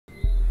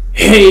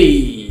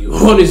Hey,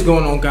 what is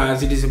going on,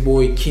 guys? It is your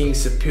boy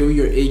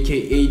KingSuperior,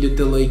 aka the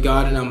Delay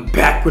God, and I'm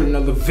back with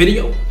another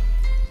video.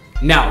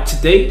 Now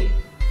today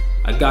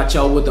I got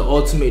y'all with the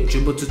ultimate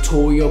dribble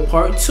tutorial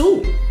part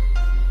 2.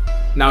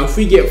 Now if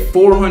we get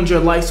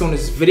 400 likes on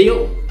this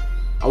video,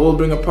 I will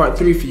bring a part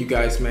 3 for you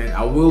guys, man.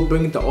 I will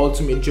bring the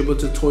ultimate dribble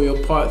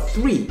tutorial part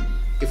 3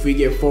 if we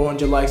get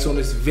 400 likes on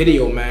this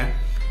video, man.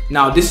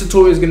 Now this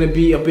tutorial is going to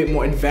be a bit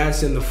more advanced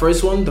than the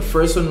first one. The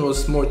first one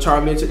was more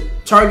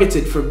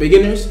targeted for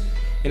beginners,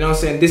 you know what I'm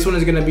saying. This one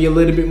is going to be a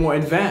little bit more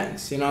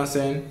advanced, you know what I'm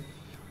saying.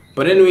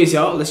 But anyways,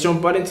 y'all, let's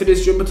jump right into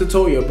this dribble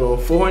tutorial, bro.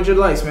 400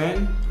 likes,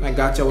 man. I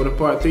got y'all with a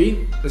part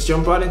 3. Let's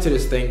jump right into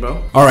this thing,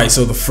 bro. Alright,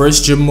 so the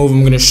first dribble move I'm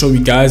going to show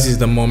you guys is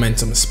the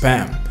momentum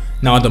spam.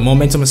 Now the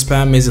momentum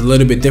spam is a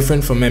little bit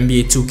different from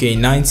NBA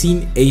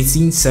 2K19,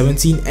 18,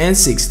 17, and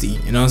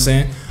 16, you know what I'm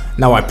saying.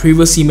 Now I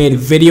previously made a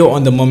video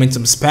on the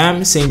momentum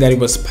spam saying that it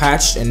was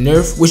patched and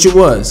nerfed, which it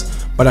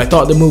was, but I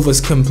thought the move was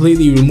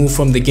completely removed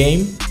from the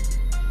game.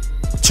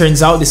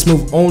 Turns out this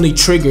move only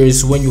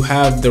triggers when you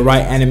have the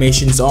right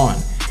animations on.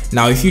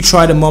 Now if you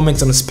try the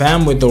momentum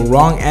spam with the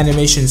wrong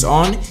animations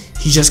on,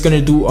 he's just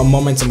gonna do a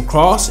momentum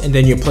cross and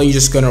then your player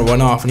just gonna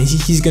run off, and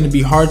he's gonna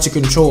be hard to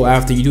control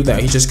after you do that.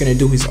 He's just gonna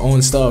do his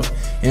own stuff,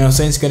 you know what I'm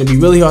saying. It's gonna be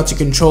really hard to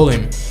control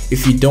him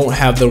if you don't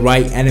have the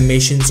right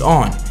animations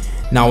on.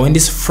 Now in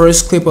this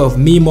first clip of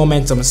me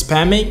momentum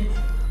spamming,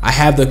 I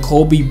have the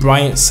Kobe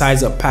Bryant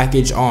size up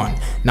package on.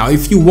 Now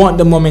if you want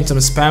the momentum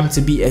spam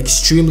to be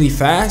extremely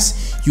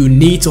fast, you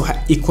need to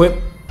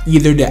equip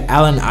either the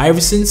Allen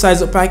Iverson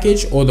size up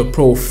package or the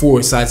Pro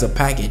 4 size up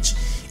package.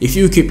 If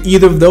you equip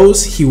either of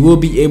those, he will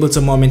be able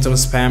to momentum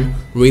spam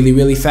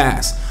really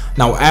fast.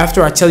 Now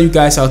after I tell you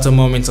guys how to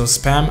momentum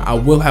spam, I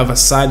will have a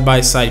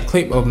side-by-side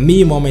clip of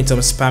me momentum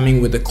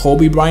spamming with the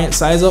Kobe Bryant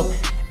size up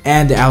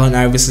and the Allen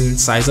Iverson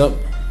size up,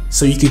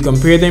 so you can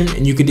compare them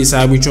and you can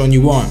decide which one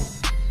you want.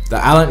 The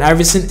Allen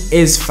Iverson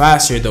is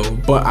faster though,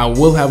 but I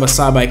will have a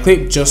side-by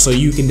clip just so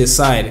you can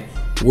decide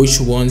which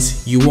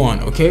ones you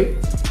want, okay?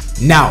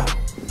 Now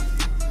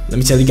let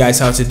me tell you guys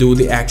how to do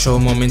the actual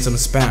momentum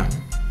spam.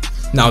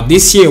 Now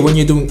this here, when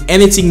you're doing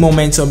anything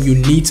momentum, you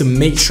need to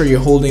make sure you're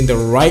holding the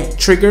right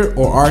trigger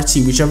or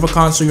RT, whichever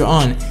console you're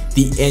on,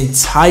 the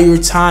entire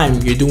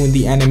time you're doing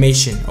the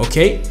animation,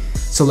 okay?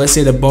 So let's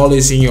say the ball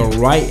is in your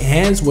right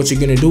hands. What you're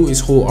gonna do is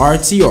hold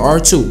RT or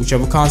R2,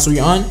 whichever console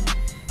you're on.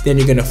 Then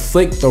you're gonna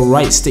flick the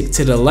right stick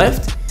to the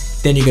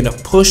left. Then you're gonna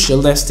push the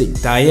left stick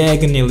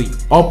diagonally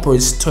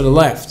upwards to the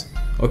left,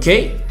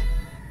 okay?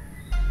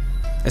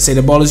 Let's say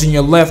the ball is in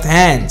your left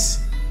hands.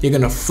 You're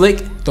gonna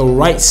flick the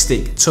right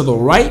stick to the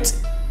right.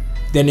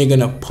 Then you're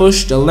gonna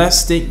push the left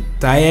stick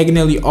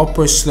diagonally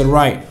upwards to the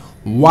right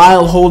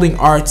while holding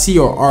RT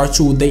or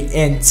R2 the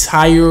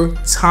entire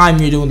time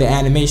you're doing the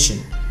animation.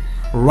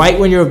 Right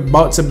when you're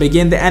about to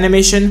begin the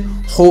animation,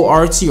 hold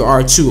RT or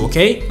R2,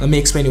 okay? Let me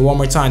explain it one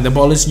more time. The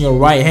ball is in your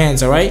right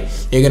hands, alright?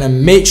 You're gonna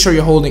make sure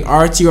you're holding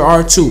RT or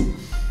R2.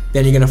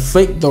 Then you're gonna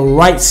flick the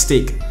right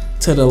stick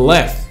to the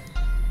left.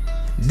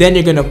 Then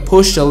you're gonna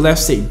push the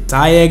left stick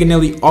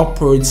diagonally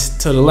upwards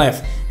to the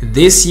left.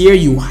 This year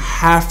you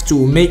have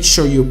to make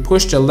sure you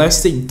push the left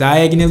stick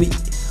diagonally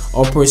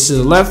upwards to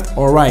the left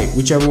or right,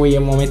 whichever way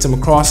your momentum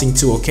crossing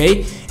to,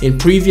 okay? In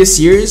previous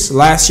years,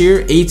 last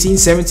year, 18,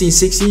 17,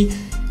 16,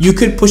 you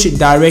could push it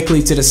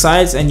directly to the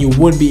sides and you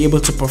would be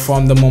able to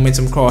perform the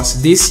momentum cross.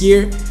 This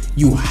year,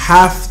 you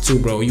have to,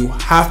 bro. You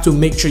have to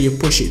make sure you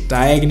push it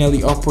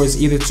diagonally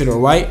upwards either to the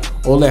right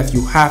or left.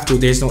 You have to.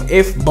 There's no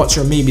if, buts,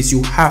 or maybes.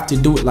 You have to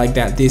do it like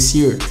that this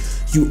year.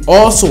 You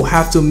also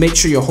have to make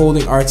sure you're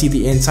holding RT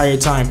the entire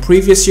time.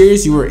 Previous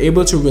years, you were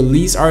able to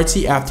release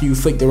RT after you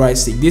flick the right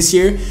stick. This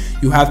year,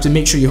 you have to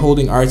make sure you're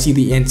holding RT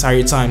the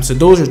entire time. So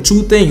those are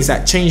two things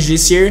that changed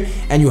this year,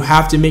 and you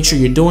have to make sure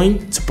you're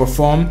doing to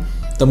perform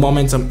the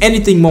momentum,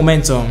 anything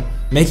momentum,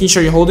 making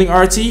sure you're holding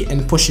RT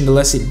and pushing the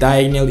left stick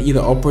diagonally either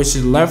upwards to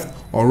the left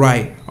or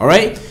right.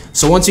 Alright,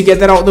 so once you get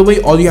that out of the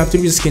way, all you have to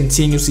do is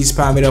continuously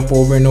spam it up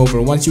over and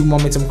over. Once you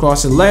momentum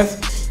cross to the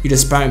left, you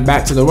just spam it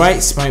back to the right,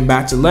 spam it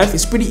back to the left.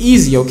 It's pretty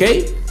easy,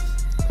 okay?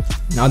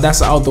 Now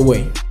that's out of the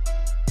way.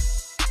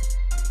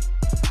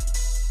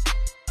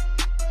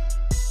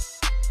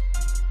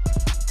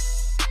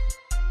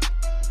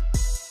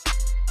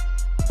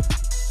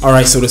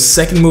 Alright, so the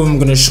second move I'm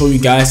going to show you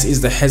guys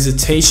is the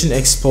hesitation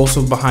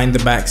explosive behind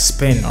the back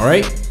spin,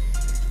 alright?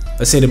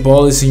 Let's say the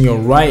ball is in your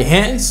right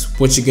hands.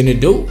 What you're going to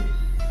do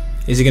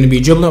is you're going to be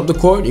dribbling up the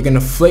court. You're going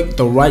to flick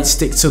the right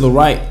stick to the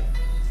right.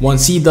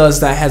 Once he does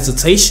that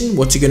hesitation,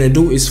 what you're going to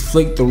do is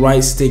flick the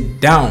right stick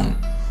down.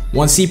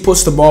 Once he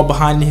puts the ball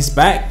behind his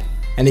back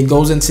and it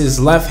goes into his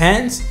left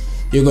hands,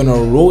 you're going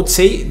to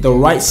rotate the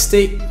right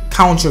stick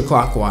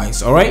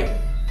counterclockwise, alright?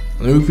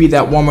 Let me repeat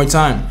that one more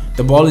time.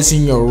 The ball is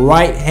in your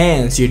right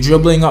hands. You're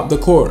dribbling up the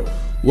court.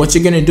 What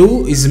you're gonna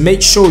do is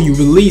make sure you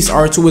release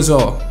R2 as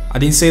well. I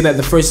didn't say that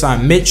the first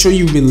time. Make sure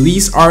you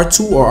release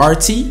R2 or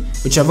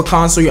RT, whichever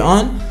console you're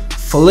on.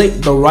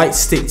 Flick the right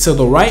stick to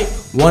the right.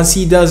 Once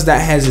he does that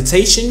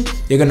hesitation,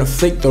 you're gonna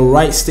flick the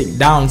right stick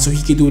down so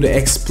he can do the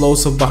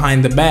explosive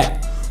behind the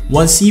back.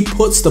 Once he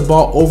puts the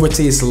ball over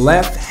to his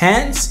left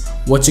hands,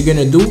 what you're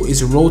gonna do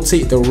is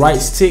rotate the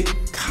right stick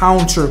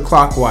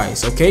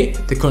counterclockwise, okay?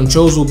 The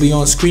controls will be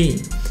on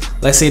screen.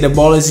 Let's say the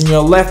ball is in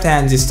your left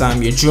hand this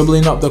time, you're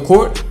dribbling up the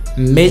court.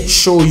 Make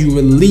sure you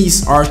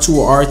release R2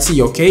 or RT,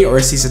 okay? Or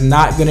else he's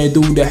not gonna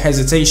do the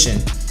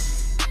hesitation.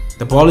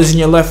 The ball is in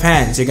your left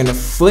hand, you're gonna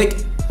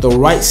flick the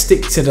right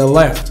stick to the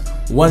left.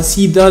 Once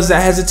he does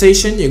that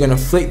hesitation, you're gonna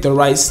flick the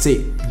right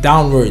stick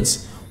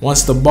downwards.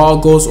 Once the ball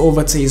goes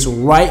over to his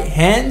right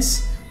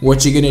hands,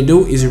 what you're gonna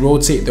do is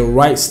rotate the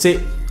right stick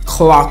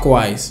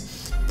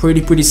clockwise.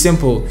 Pretty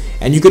simple.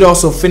 And you could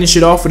also finish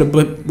it off with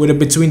a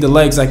between the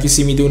legs, like you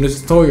see me doing the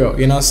tutorial.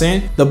 You know what I'm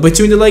saying? The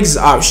between the legs is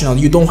optional.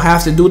 You don't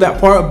have to do that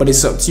part, but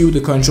it's up to you.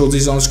 The controls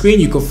is on screen.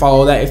 You can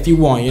follow that if you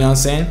want. You know what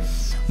I'm saying?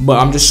 But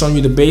I'm just showing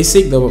you the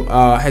basic,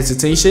 the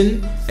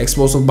hesitation,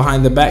 explosive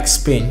behind the back,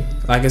 spin.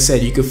 Like I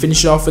said, you can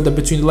finish it off with the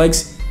between the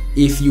legs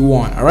if you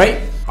want.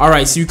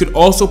 Alright, so you could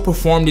also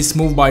perform this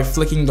move by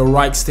flicking the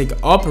right stick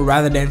up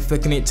rather than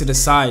flicking it to the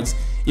sides.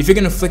 If you're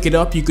gonna flick it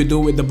up, you could do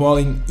it with the ball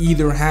in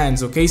either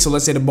hands, okay? So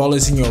let's say the ball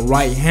is in your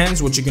right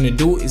hands. What you're gonna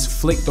do is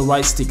flick the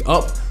right stick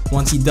up.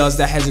 Once he does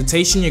that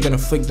hesitation, you're gonna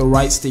flick the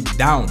right stick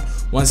down.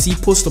 Once he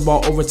puts the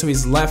ball over to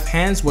his left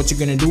hands, what you're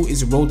gonna do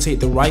is rotate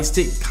the right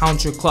stick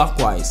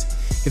counterclockwise.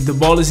 If the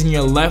ball is in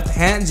your left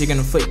hands, you're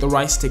gonna flick the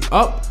right stick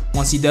up.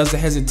 Once he does the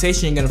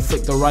hesitation, you're gonna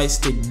flick the right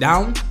stick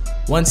down.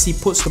 Once he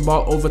puts the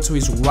ball over to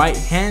his right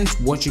hands,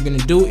 what you're gonna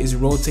do is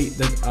rotate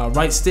the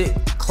right stick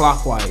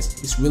clockwise.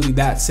 It's really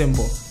that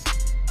simple.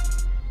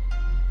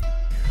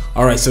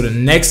 Alright, so the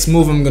next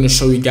move I'm going to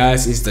show you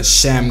guys is the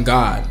Sham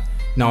God.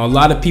 Now a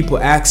lot of people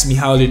ask me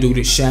how to do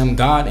the Sham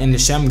God, and the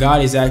Sham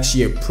God is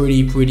actually a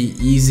pretty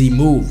easy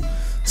move.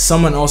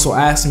 Someone also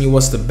asked me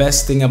what's the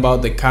best thing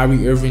about the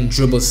Kyrie Irving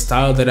dribble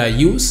style that I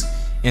use,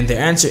 and the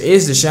answer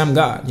is the Sham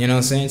God. You know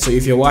what I'm saying? So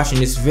if you're watching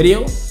this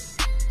video,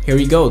 here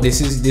we go.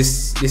 This is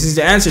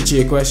the answer to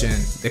your question.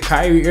 The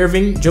Kyrie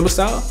Irving dribble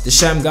style, the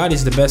Sham God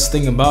is the best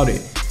thing about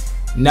it.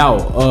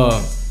 Now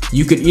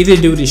you could either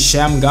do the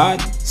Sham God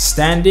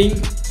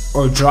standing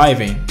or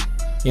driving,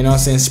 you know what I'm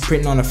saying,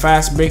 sprinting on a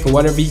fast break or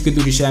whatever. You could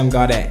do the Sham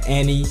God at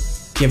any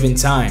given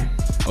time,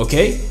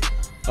 okay?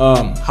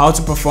 How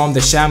to perform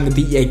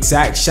the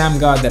exact Sham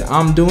God that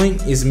I'm doing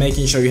is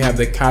making sure you have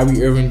the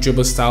Kyrie Irving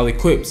dribble style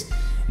equipped.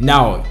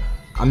 Now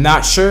I'm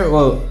not sure,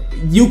 well,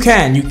 you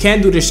can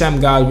do the Sham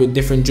God with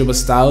different dribble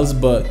styles,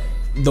 but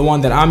the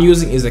one that I'm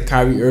using is the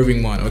Kyrie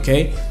Irving one,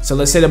 okay? So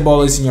let's say the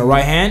ball is in your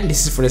right hand.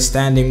 This is for the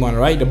standing one,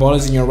 right? The ball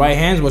is in your right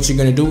hand. What you're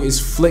gonna do is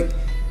flick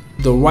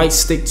the right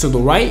stick to the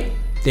right,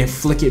 then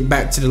flick it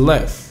back to the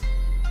left.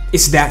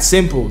 It's that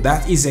simple.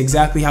 That is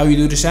exactly how you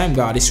do the Sham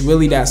God. It's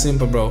really that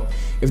simple, bro.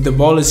 If the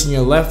ball is in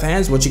your left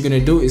hands, what you're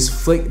gonna do is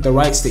flick the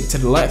right stick to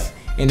the left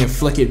and then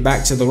flick it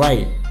back to the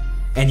right,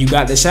 and you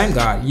got the Sham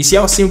God. You see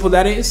how simple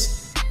that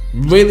is?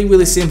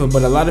 Really simple,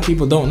 but a lot of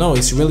people don't know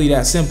it's really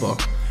that simple.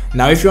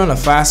 Now if you're on a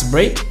fast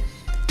break,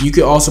 you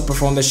could also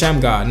perform the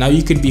Sham God. Now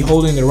you could be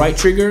holding the right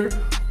trigger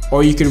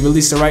or you could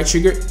release the right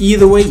trigger.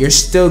 Either way, you're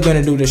still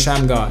gonna do the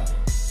Sham God.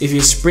 If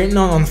you're sprinting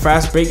on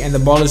fast break and the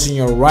ball is in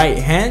your right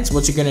hands,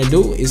 what you're gonna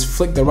do is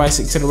flick the right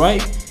stick to the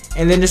right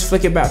and then just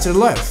flick it back to the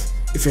left.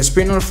 If you're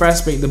sprinting on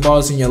fast break, the ball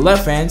is in your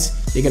left hands,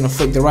 you're gonna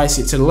flick the right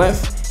stick to the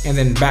left and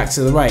then back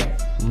to the right.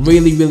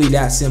 Really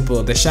that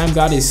simple. The Sham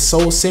God is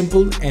so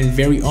simple and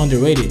very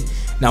underrated.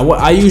 Now what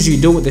I usually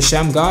do with the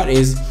Sham God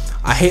is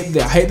I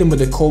hit them with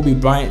the Kobe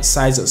Bryant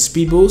size up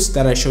speed boost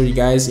that I showed you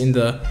guys in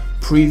the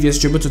previous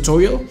dribble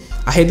tutorial.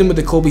 I hit them with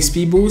the Kobe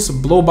speed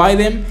boost, blow by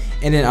them,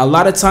 and then a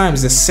lot of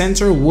times the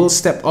center will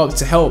step up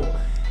to help.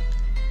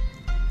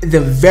 The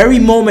very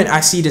moment I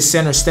see the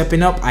center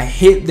stepping up, I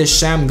hit the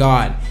Sham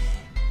God,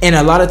 and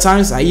a lot of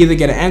times I either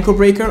get an ankle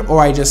breaker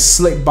or I just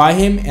slip by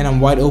him and I'm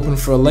wide open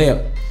for a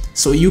layup.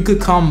 So you could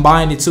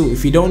combine the two.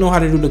 If you don't know how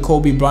to do the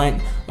Kobe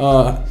Bryant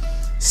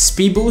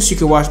speed boost, you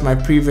can watch my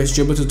previous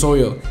dribble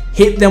tutorial.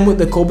 Hit them with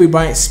the Kobe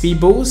Bryant speed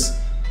boost,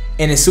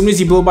 and as soon as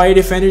you blow by your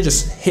defender,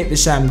 just hit the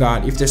Sham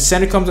God. If the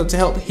center comes up to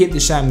help, hit the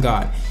Sham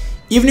God.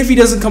 Even if he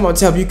doesn't come up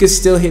to help, you can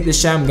still hit the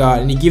Sham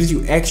God, and he gives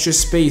you extra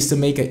space to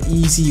make an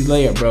easy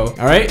layup, bro.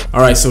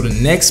 Alright, so the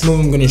next move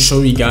I'm going to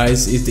show you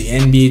guys is the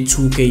NBA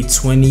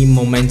 2K20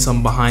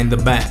 momentum behind the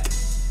back.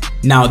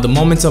 Now the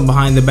momentum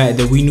behind the back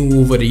that we knew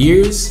over the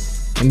years,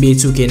 NBA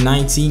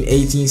 2K19,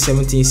 18,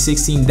 17,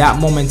 16, that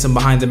momentum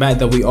behind the back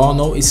that we all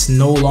know is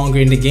no longer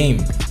in the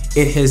game.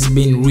 It has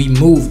been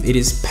removed. It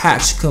is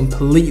patched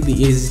completely.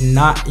 It is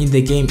not in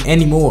the game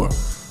anymore.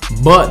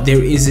 But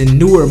there is a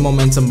newer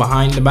momentum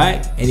behind the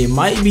back, and it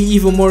might be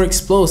even more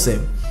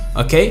explosive.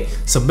 Okay,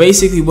 so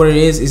basically what it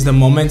is the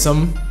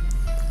momentum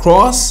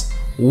cross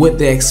with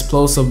the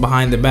explosive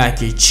behind the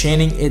back. You're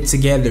chaining it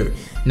together.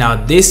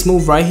 Now this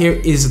move right here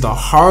is the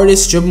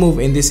hardest dribble move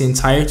in this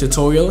entire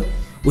tutorial,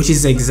 which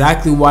is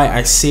exactly why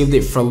I saved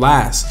it for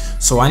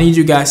last. So I need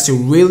you guys to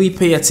really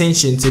pay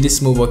attention to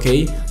this move,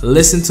 okay?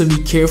 Listen to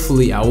me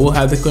carefully. I will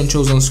have the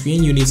controls on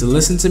screen. You need to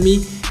listen to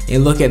me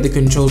and look at the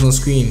controls on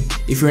screen.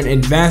 If you're an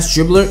advanced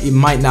dribbler, it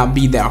might not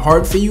be that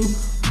hard for you,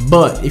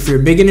 But if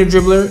you're a beginner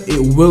dribbler,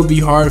 it will be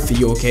hard for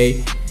you,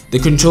 okay? The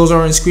controls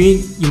are on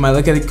screen. You might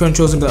look at the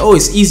controls and be like, oh,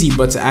 it's easy,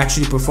 but to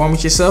actually perform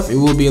it yourself, it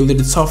will be a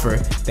little tougher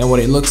than what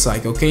it looks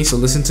like, okay? So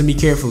listen to me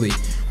carefully.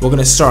 We're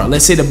gonna start.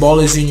 Let's say the ball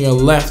is in your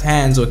left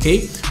hands,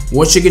 okay?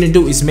 What you're gonna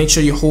do is make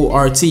sure you hold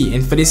RT,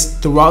 and for this,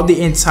 throughout the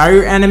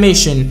entire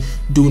animation,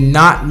 do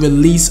not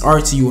release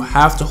RT. You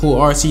have to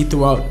hold RT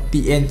throughout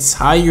the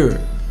entire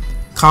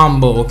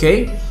combo,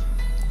 okay?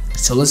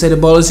 So let's say the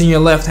ball is in your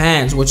left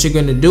hands. What you're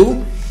gonna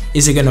do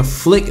is you're gonna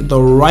flick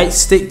the right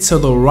stick to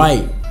the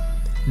right.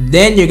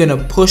 Then you're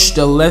gonna push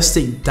the left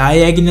stick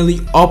diagonally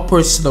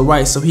upwards to the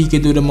right so he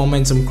can do the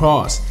momentum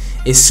cross.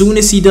 As soon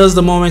as he does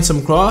the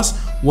momentum cross,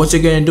 what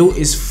you're gonna do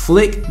is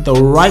flick the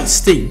right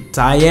stick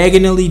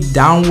diagonally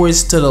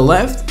downwards to the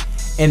left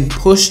and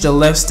push the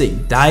left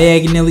stick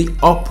diagonally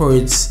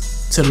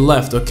upwards to the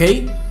left,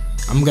 okay?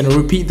 I'm gonna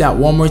repeat that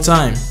one more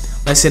time.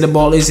 Let's say the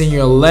ball is in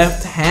your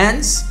left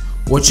hands.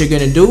 What you're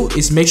gonna do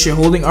is make sure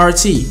you're holding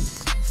RT.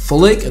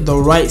 Flick the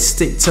right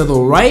stick to the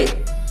right.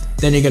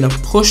 Then you're gonna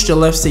push the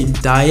left stick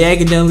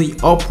diagonally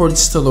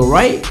upwards to the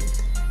right.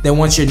 Then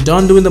once you're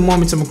done doing the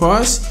momentum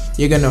cross,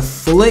 you're gonna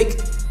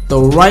flick the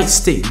right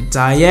stick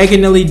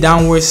diagonally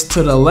downwards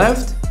to the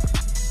left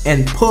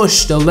and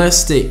push the left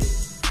stick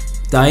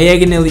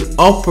diagonally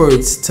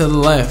upwards to the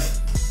left.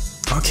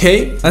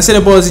 Okay? Let's say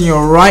the ball is in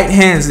your right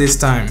hands this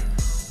time.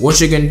 What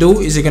you're gonna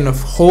do is you're gonna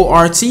hold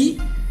RT,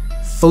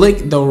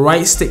 flick the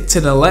right stick to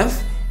the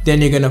left,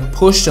 then you're gonna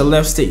push the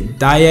left stick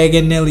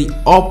diagonally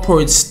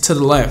upwards to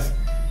the left.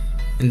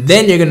 And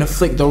then you're gonna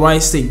flick the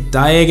right stick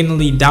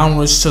diagonally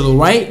downwards to the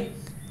right.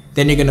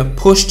 Then you're gonna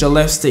push the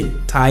left stick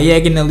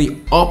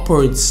diagonally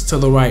upwards to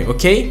the right,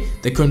 okay?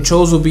 The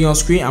controls will be on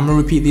screen. I'm gonna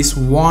repeat this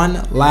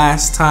one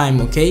last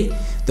time, okay?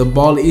 The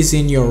ball is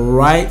in your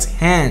right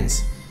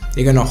hands.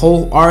 You're gonna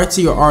hold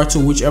RT or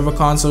R2, whichever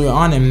console you're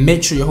on, and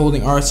make sure you're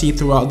holding RT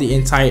throughout the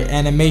entire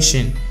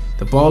animation.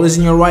 The ball is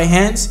in your right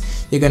hands.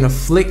 You're gonna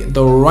flick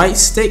the right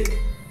stick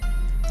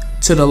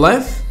to the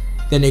left.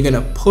 Then you're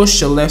gonna push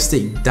the left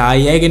stick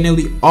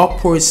diagonally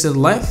upwards to the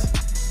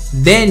left.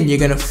 Then you're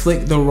gonna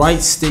flick the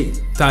right stick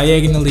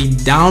diagonally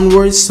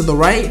downwards to the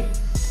right.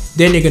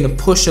 Then you're gonna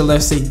push the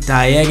left stick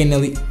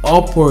diagonally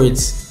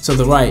upwards to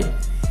the right.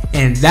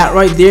 And that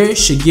right there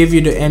should give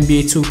you the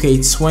NBA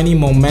 2K20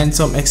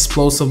 momentum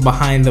explosive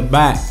behind the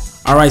back.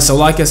 Alright, so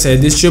like I said,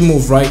 this dribble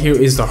move right here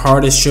is the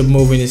hardest dribble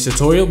move in this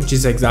tutorial, which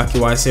is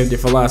exactly why I saved it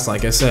for last,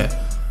 like I said.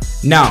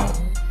 Now,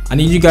 I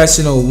need you guys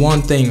to know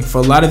one thing. For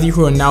a lot of you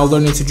who are now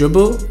learning to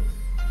dribble,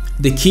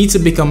 the key to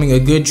becoming a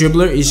good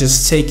dribbler is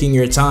just taking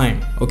your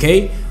time,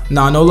 okay?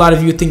 Now, I know a lot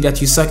of you think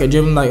that you suck at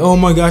dribbling, like, oh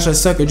my gosh, I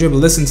suck at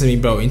dribbling. Listen to me,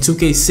 bro. In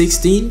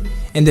 2K16,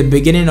 in the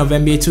beginning of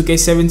NBA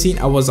 2K17,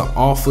 I was an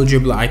awful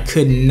dribbler. I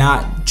could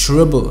not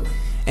dribble.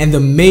 And the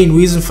main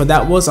reason for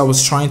that was I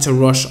was trying to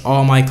rush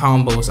all my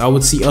combos. I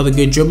would see other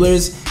good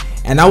dribblers,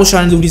 and I was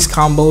trying to do these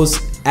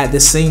combos at the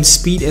same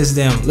speed as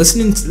them.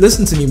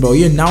 Listen to me, bro.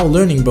 You're now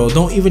learning, bro.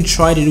 Don't even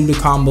try to do the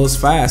combos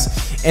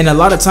fast. And a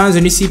lot of times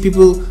when you see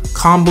people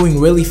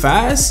comboing really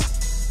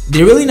fast,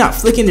 they're really not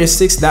flicking their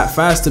sticks that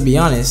fast, to be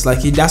honest.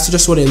 Like, that's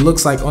just what it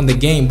looks like on the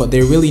game, but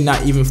they're really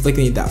not even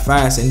flicking it that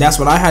fast. And that's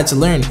what I had to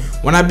learn.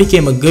 When I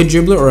became a good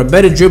dribbler or a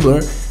better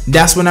dribbler,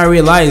 that's when I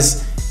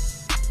realized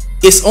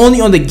it's only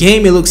on the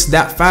game it looks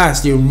that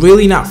fast. You're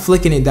really not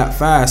flicking it that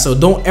fast. So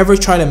don't ever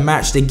try to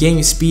match the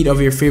game speed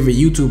of your favorite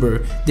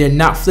YouTuber. They're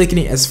not flicking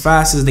it as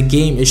fast as the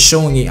game is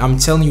showing it. I'm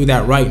telling you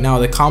that right now.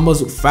 The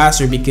combos look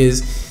faster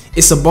because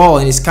it's a ball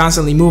and it's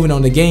constantly moving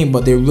on the game,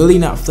 but they're really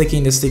not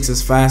flicking the sticks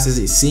as fast as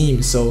it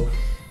seems. So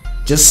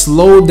just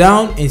slow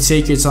down and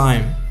take your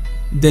time.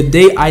 The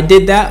day I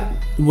did that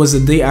was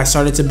the day I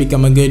started to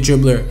become a good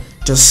dribbler.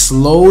 Just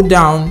slow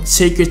down,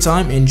 take your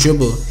time, and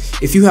dribble.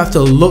 If you have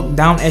to look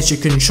down at your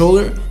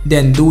controller,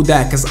 then do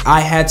that, because I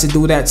had to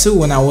do that too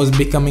when I was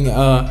becoming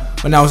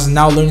when I was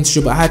now learning to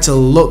dribble. I had to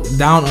look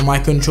down on my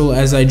controller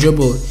as I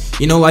dribble.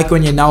 You know, like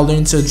when you're now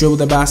learning to dribble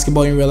the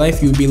basketball in real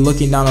life, you'd be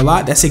looking down a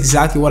lot. That's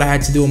exactly what I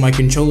had to do on my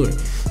controller.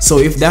 So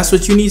if that's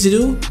what you need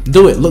to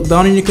do it. Look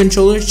down on your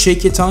controller,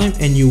 take your time,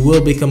 and you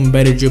will become a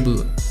better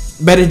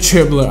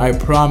dribbler. I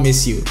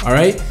promise you.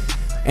 Alright?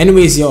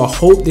 Anyways, yo, I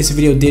hope this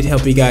video did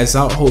help you guys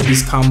out. Hope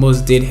these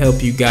combos did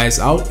help you guys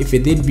out. If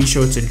it did, be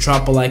sure to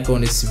drop a like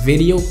on this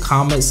video,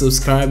 comment,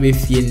 subscribe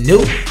if you're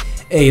new.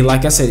 Hey,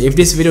 like I said, if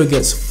this video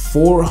gets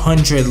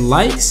 400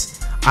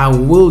 likes, I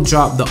will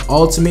drop the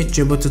ultimate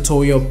dribble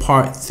tutorial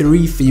part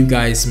 3 for you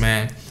guys,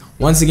 man.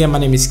 Once again, my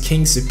name is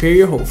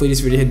KingSuperior. Hopefully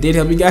this video did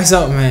help you guys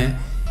out, man,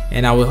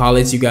 and I will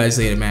holler at you guys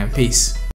later, man. Peace.